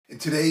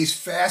today's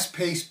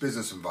fast-paced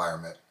business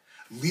environment,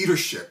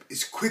 leadership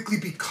is quickly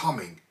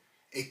becoming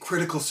a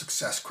critical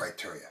success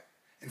criteria.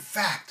 In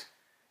fact,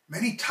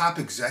 many top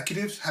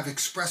executives have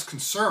expressed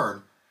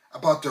concern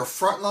about their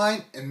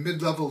frontline and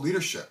mid-level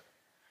leadership.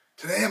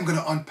 Today I'm going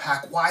to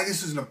unpack why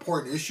this is an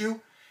important issue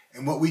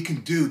and what we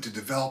can do to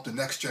develop the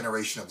next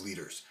generation of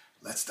leaders.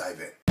 Let's dive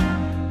in.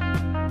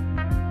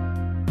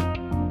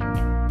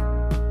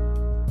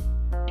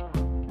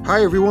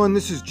 Hi everyone,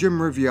 this is Jim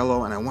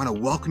Riviello and I want to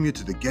welcome you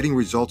to the Getting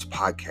Results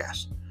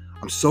podcast.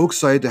 I'm so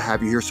excited to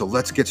have you here, so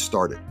let's get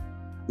started.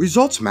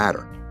 Results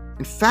matter.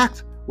 In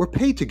fact, we're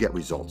paid to get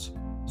results.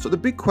 So the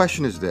big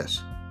question is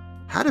this: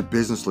 how do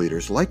business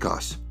leaders like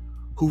us,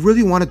 who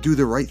really want to do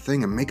the right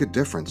thing and make a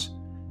difference,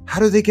 how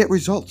do they get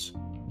results?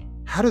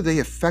 How do they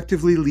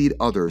effectively lead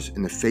others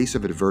in the face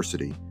of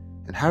adversity?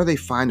 And how do they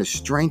find the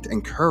strength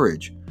and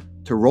courage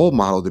to role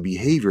model the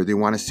behavior they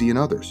want to see in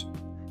others?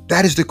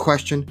 That is the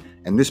question,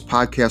 and this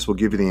podcast will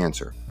give you the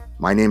answer.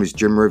 My name is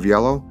Jim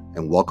Riviello,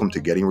 and welcome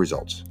to Getting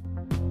Results.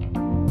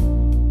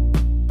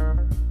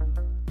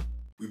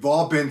 We've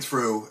all been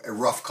through a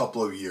rough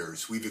couple of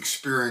years. We've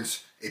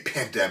experienced a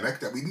pandemic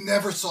that we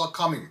never saw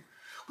coming.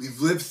 We've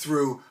lived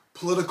through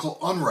political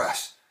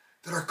unrest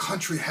that our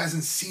country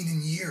hasn't seen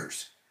in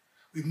years.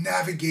 We've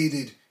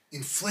navigated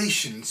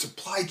inflation and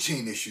supply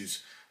chain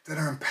issues that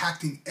are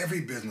impacting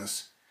every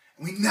business.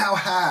 And we now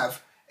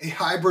have a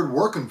hybrid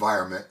work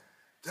environment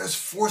that is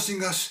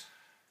forcing us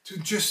to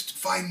just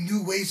find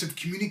new ways of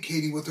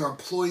communicating with our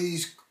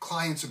employees,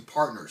 clients, and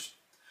partners.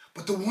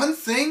 But the one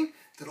thing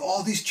that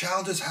all these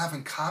challenges have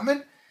in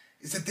common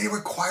is that they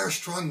require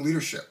strong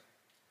leadership.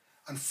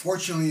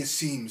 Unfortunately, it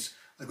seems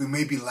like we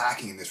may be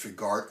lacking in this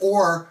regard,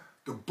 or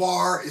the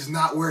bar is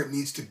not where it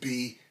needs to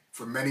be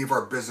for many of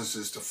our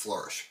businesses to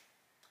flourish.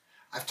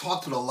 I've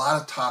talked with a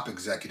lot of top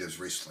executives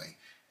recently,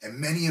 and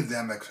many of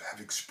them have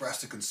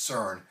expressed a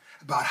concern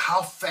about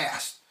how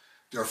fast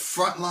their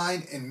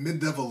frontline and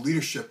mid-level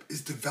leadership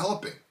is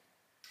developing.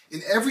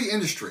 In every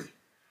industry,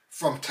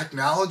 from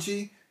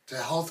technology to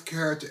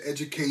healthcare to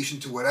education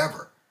to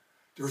whatever,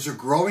 there's a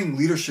growing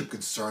leadership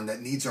concern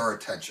that needs our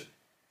attention.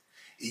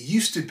 It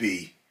used to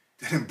be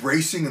that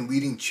embracing and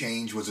leading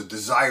change was a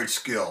desired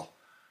skill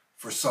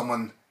for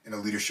someone in a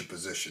leadership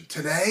position.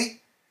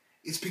 Today,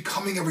 it's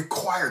becoming a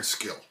required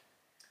skill.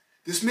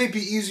 This may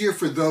be easier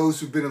for those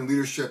who've been in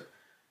leadership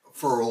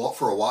for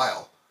a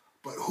while,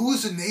 but who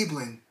is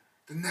enabling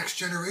the next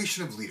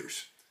generation of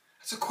leaders?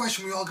 That's a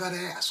question we all got to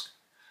ask.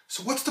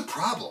 So what's the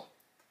problem?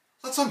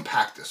 Let's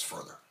unpack this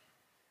further.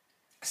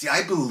 See,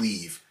 I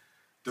believe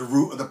the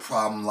root of the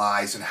problem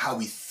lies in how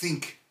we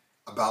think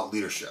about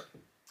leadership.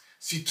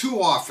 See,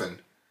 too often,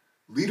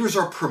 leaders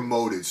are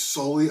promoted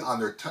solely on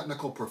their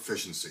technical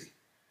proficiency.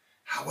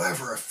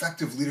 However,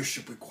 effective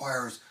leadership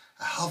requires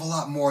a hell of a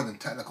lot more than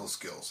technical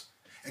skills.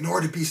 In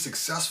order to be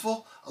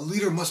successful, a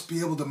leader must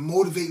be able to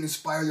motivate and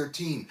inspire their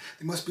team.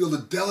 They must be able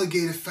to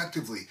delegate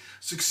effectively,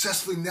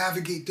 successfully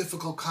navigate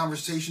difficult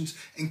conversations,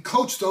 and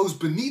coach those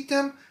beneath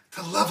them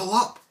to level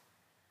up.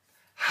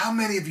 How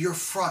many of your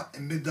front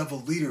and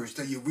mid-level leaders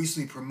that you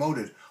recently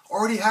promoted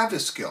already have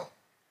this skill?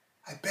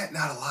 I bet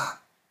not a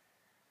lot.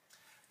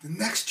 The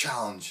next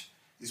challenge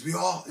is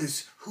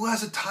who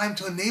has the time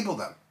to enable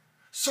them?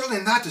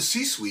 Certainly not the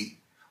C-suite.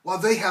 While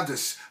they have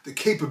the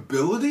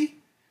capability,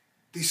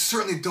 they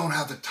certainly don't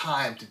have the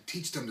time to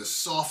teach them the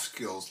soft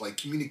skills like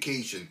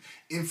communication,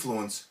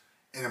 influence,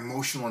 and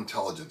emotional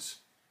intelligence.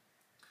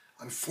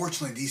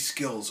 Unfortunately, these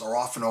skills are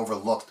often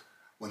overlooked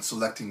when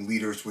selecting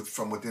leaders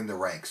from within the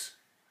ranks.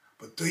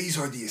 But these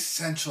are the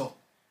essential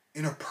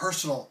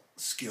interpersonal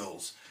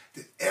skills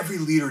that every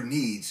leader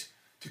needs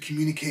to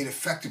communicate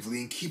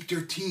effectively and keep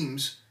their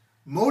teams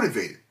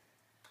motivated.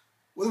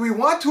 Whether we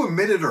want to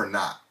admit it or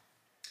not,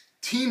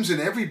 teams in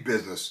every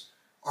business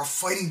are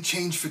fighting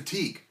change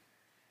fatigue.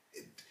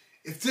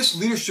 If this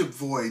leadership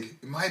void,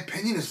 in my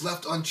opinion, is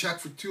left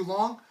unchecked for too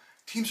long,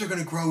 teams are going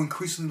to grow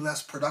increasingly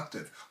less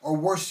productive. Or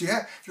worse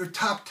yet, your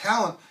top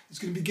talent is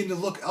going to begin to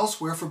look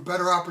elsewhere for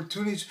better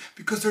opportunities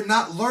because they're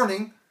not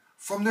learning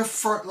from their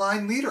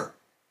frontline leader.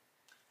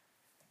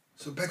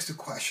 So it begs the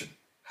question,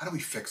 how do we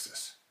fix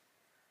this?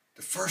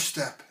 The first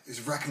step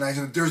is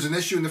recognizing that there's an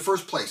issue in the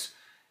first place,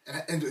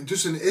 and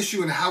just an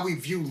issue in how we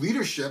view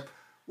leadership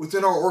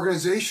within our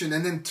organization,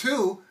 and then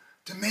two,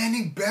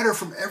 demanding better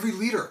from every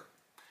leader.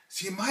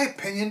 See, in my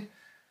opinion,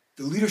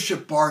 the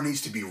leadership bar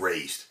needs to be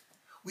raised.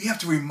 We have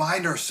to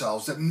remind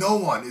ourselves that no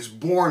one is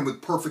born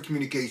with perfect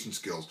communication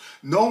skills.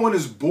 No one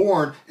is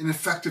born an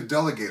effective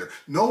delegator.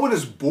 No one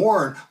is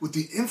born with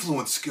the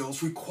influence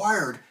skills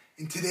required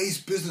in today's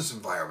business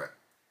environment.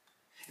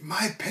 In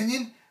my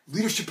opinion,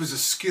 leadership is a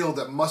skill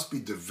that must be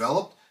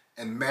developed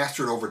and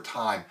mastered over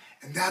time,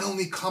 and that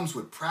only comes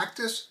with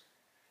practice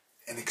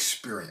and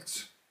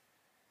experience.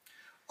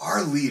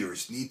 Our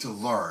leaders need to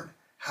learn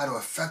how to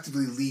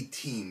effectively lead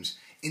teams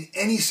in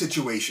any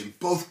situation,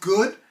 both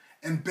good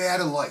and bad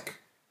alike.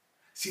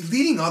 See,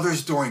 leading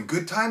others during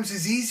good times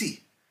is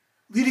easy.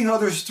 Leading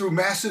others through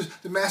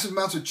the massive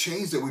amounts of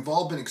change that we've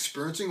all been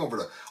experiencing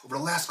over the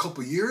last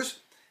couple of years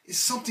is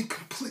something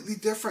completely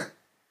different.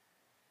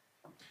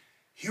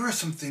 Here are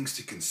some things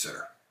to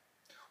consider.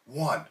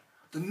 One,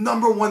 the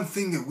number one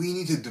thing that we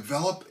need to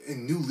develop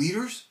in new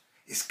leaders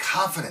is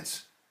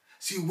confidence.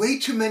 See, way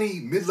too many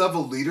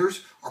mid-level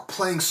leaders are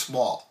playing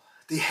small.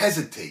 They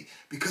hesitate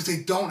because they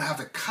don't have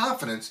the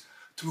confidence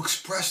to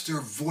express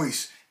their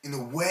voice in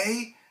a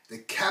way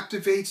that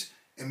captivates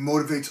and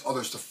motivates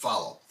others to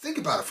follow. Think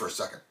about it for a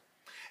second.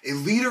 A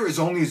leader is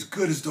only as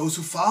good as those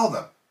who follow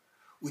them.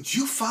 Would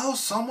you follow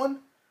someone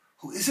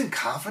who isn't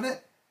confident?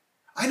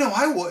 I know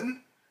I wouldn't,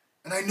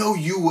 and I know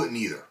you wouldn't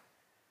either.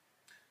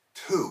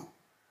 Two,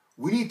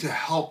 we need to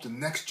help the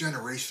next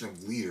generation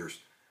of leaders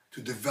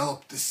to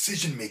develop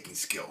decision-making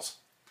skills.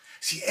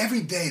 See,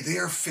 every day they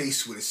are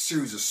faced with a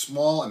series of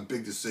small and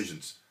big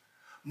decisions.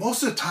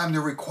 Most of the time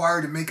they're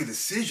required to make a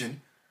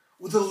decision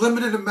with a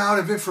limited amount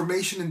of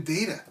information and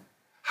data.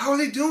 How are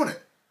they doing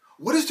it?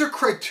 What is their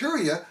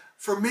criteria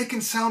for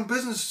making sound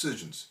business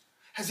decisions?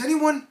 Has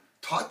anyone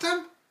taught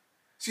them?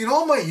 See, in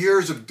all my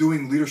years of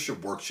doing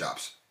leadership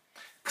workshops,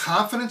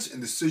 confidence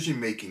and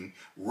decision-making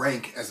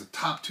rank as the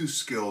top two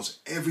skills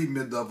every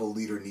mid-level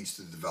leader needs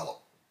to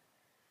develop.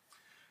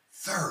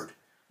 Third,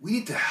 we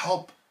need to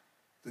help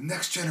the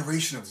next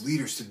generation of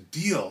leaders to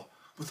deal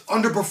with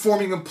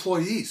underperforming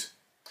employees.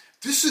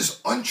 This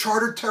is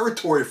uncharted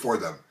territory for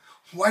them.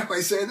 Why do I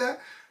say that?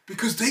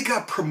 Because they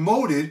got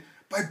promoted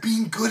by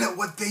being good at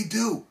what they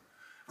do,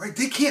 right?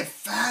 They can't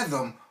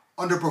fathom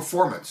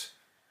underperformance.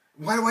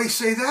 Why do I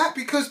say that?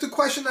 Because the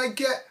question I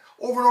get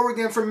over and over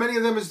again from many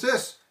of them is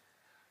this: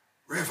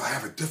 Riv, I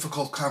have a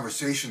difficult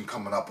conversation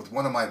coming up with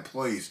one of my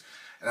employees,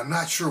 and I'm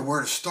not sure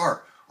where to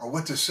start or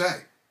what to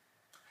say.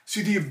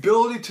 See, the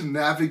ability to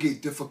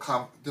navigate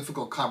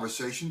difficult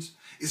conversations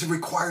is a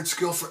required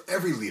skill for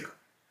every leader.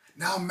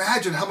 Now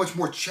imagine how much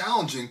more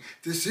challenging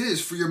this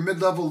is for your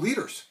mid-level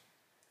leaders.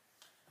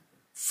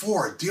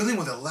 4, dealing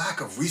with a lack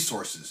of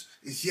resources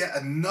is yet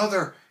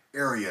another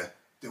area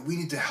that we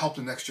need to help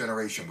the next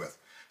generation with.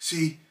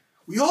 See,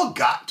 we all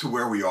got to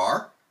where we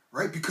are,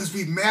 right? Because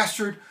we've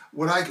mastered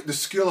the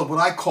skill of what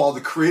I call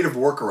the creative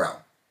workaround.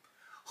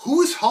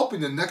 Who is helping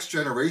the next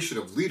generation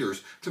of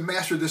leaders to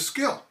master this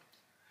skill?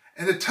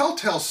 And the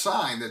telltale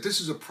sign that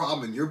this is a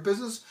problem in your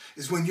business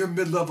is when your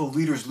mid-level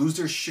leaders lose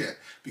their shit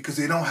because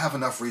they don't have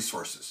enough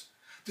resources.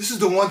 This is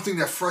the one thing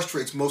that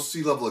frustrates most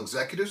C-level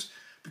executives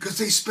because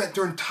they spent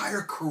their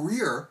entire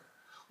career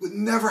with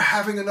never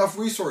having enough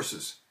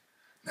resources.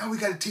 Now we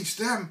got to teach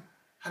them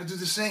how to do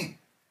the same.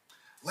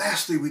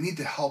 Lastly, we need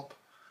to help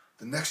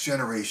the next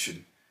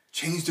generation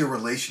change their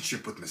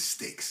relationship with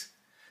mistakes.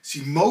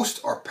 See,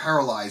 most are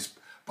paralyzed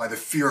by the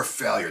fear of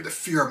failure, the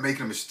fear of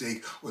making a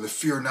mistake, or the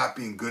fear of not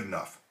being good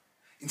enough.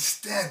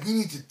 Instead, we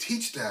need to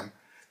teach them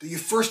that you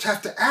first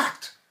have to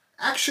act.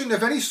 Action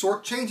of any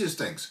sort changes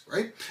things,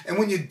 right? And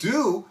when you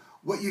do,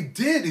 what you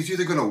did is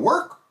either going to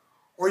work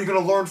or you're going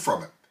to learn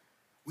from it.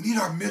 We need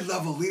our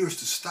mid-level leaders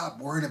to stop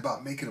worrying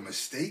about making a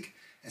mistake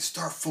and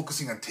start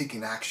focusing on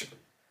taking action.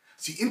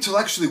 See,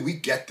 intellectually, we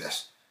get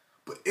this,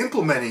 but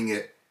implementing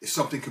it is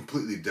something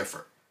completely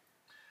different.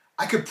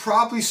 I could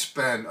probably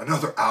spend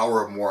another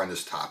hour or more on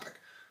this topic,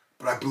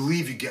 but I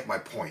believe you get my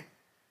point.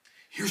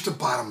 Here's the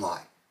bottom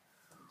line.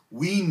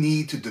 We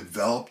need to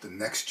develop the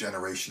next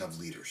generation of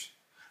leaders.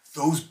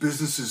 Those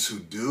businesses who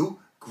do,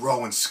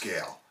 grow and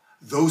scale.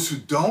 Those who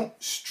don't,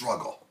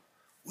 struggle.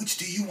 Which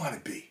do you want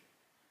to be?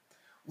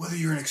 Whether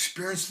you're an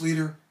experienced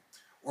leader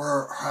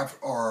or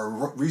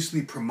a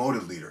recently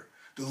promoted leader,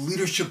 the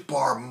leadership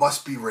bar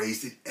must be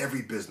raised in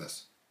every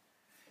business.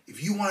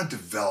 If you want to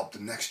develop the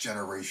next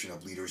generation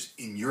of leaders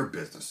in your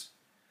business,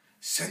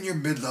 send your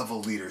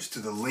mid-level leaders to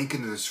the link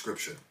in the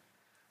description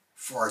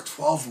for our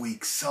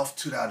 12-week Self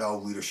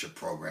 2.0 leadership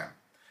program.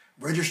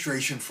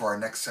 Registration for our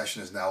next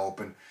session is now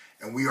open,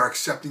 and we are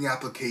accepting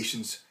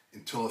applications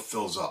until it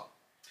fills up.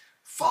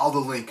 Follow the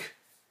link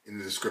in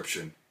the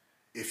description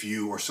if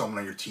you or someone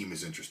on your team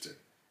is interested.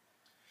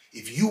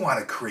 If you want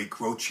to create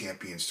growth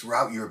champions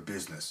throughout your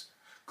business,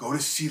 go to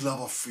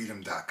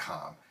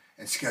clevelfreedom.com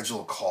and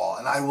schedule a call,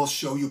 and I will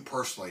show you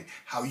personally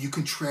how you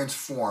can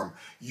transform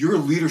your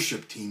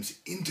leadership teams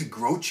into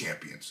growth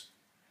champions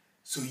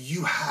so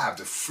you have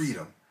the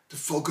freedom to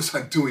focus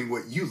on doing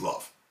what you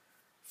love.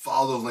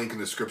 Follow the link in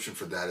the description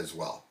for that as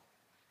well.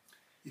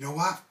 You know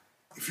what?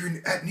 If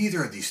you're at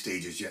neither of these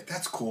stages yet,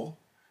 that's cool.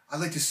 I'd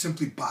like to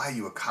simply buy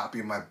you a copy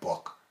of my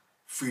book,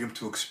 Freedom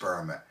to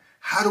Experiment.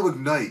 How to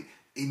ignite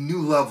a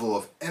new level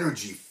of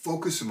energy,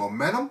 focus, and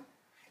momentum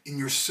in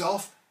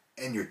yourself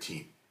and your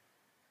team.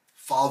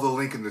 Follow the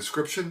link in the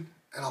description,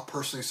 and I'll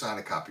personally sign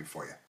a copy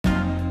for you.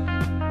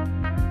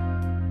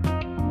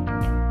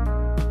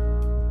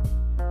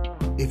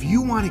 If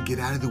you want to get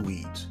out of the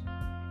weeds,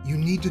 you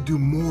need to do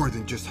more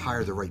than just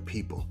hire the right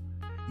people.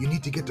 You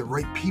need to get the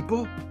right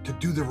people to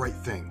do the right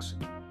things.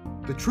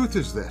 The truth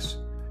is this: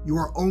 you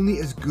are only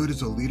as good as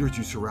the leaders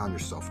you surround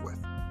yourself with.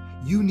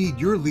 You need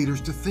your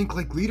leaders to think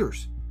like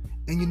leaders,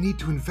 and you need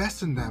to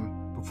invest in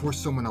them before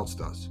someone else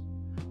does.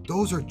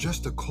 Those are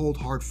just the cold,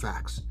 hard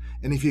facts.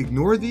 And if you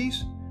ignore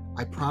these,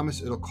 I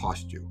promise it'll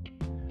cost you.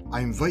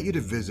 I invite you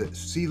to visit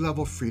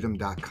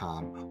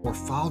clevelfreedom.com or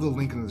follow the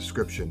link in the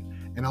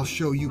description and I'll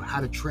show you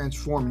how to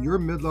transform your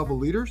mid-level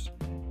leaders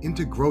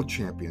into growth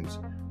champions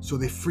so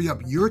they free up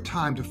your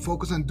time to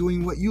focus on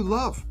doing what you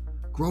love,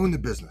 growing the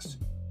business.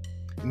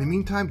 In the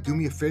meantime, do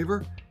me a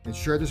favor and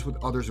share this with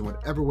others in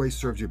whatever way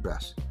serves you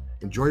best.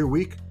 Enjoy your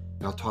week,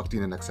 and I'll talk to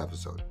you in the next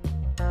episode.